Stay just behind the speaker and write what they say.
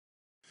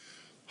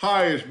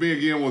Hi, it's me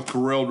again with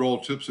Corel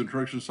Draw Tips and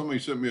Tricks. And somebody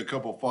sent me a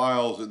couple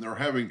files and they're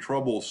having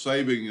trouble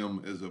saving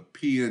them as a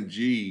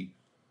PNG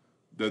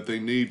that they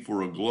need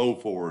for a glow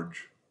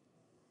forge.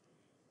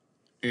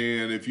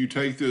 And if you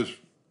take this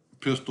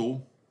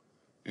pistol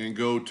and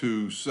go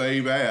to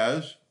Save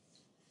As,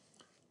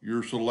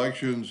 your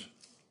selections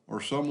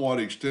are somewhat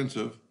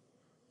extensive,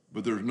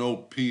 but there's no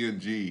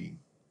PNG.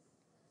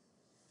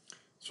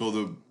 So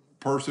the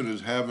person is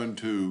having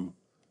to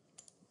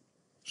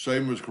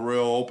save them as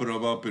Corel, open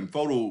them up in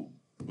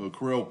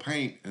Corel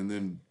Paint, and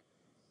then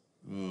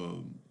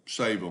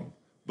save them.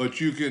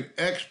 But you can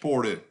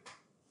export it.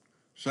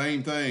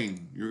 Same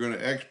thing. You're going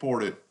to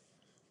export it.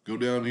 Go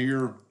down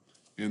here,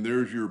 and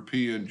there's your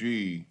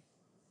PNG.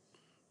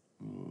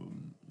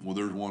 Well,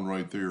 there's one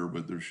right there,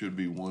 but there should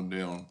be one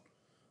down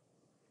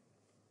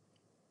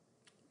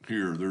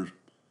here.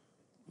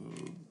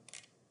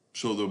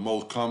 So the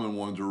most common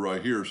ones are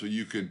right here. So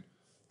you can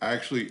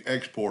actually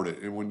export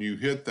it. And when you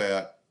hit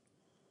that,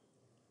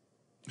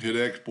 hit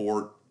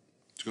export,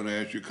 it's going to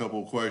ask you a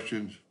couple of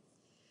questions.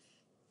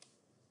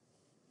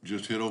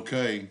 Just hit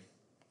OK,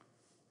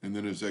 and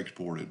then it's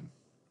exported.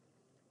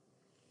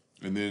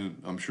 And then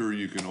I'm sure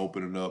you can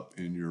open it up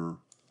in your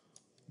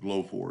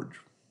Glowforge.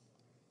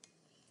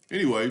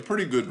 Anyway,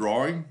 pretty good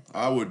drawing.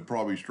 I would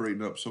probably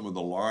straighten up some of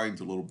the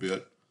lines a little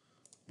bit,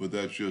 but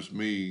that's just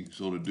me.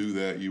 So to do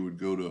that, you would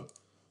go to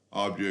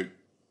Object,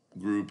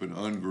 Group, and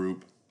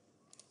Ungroup,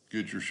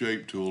 get your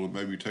Shape tool, and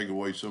maybe take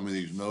away some of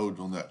these nodes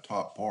on that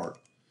top part.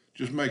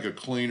 Just make a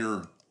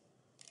cleaner,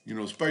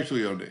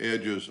 especially on the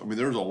edges. I mean,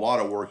 there's a lot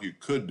of work you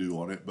could do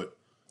on it, but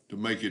to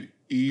make it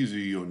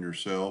easy on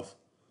yourself,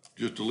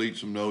 just delete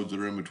some nodes that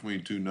are in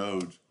between two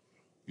nodes.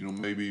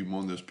 Maybe even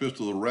on this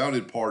pistol, the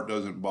rounded part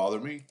doesn't bother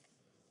me.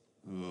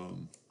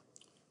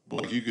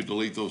 But like you could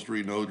delete those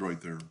three nodes right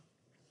there.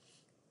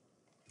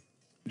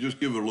 Just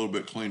give it a little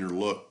bit cleaner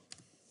look.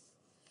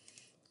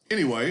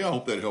 Anyway, I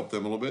hope that helped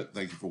them a little bit.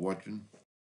 Thank you for watching.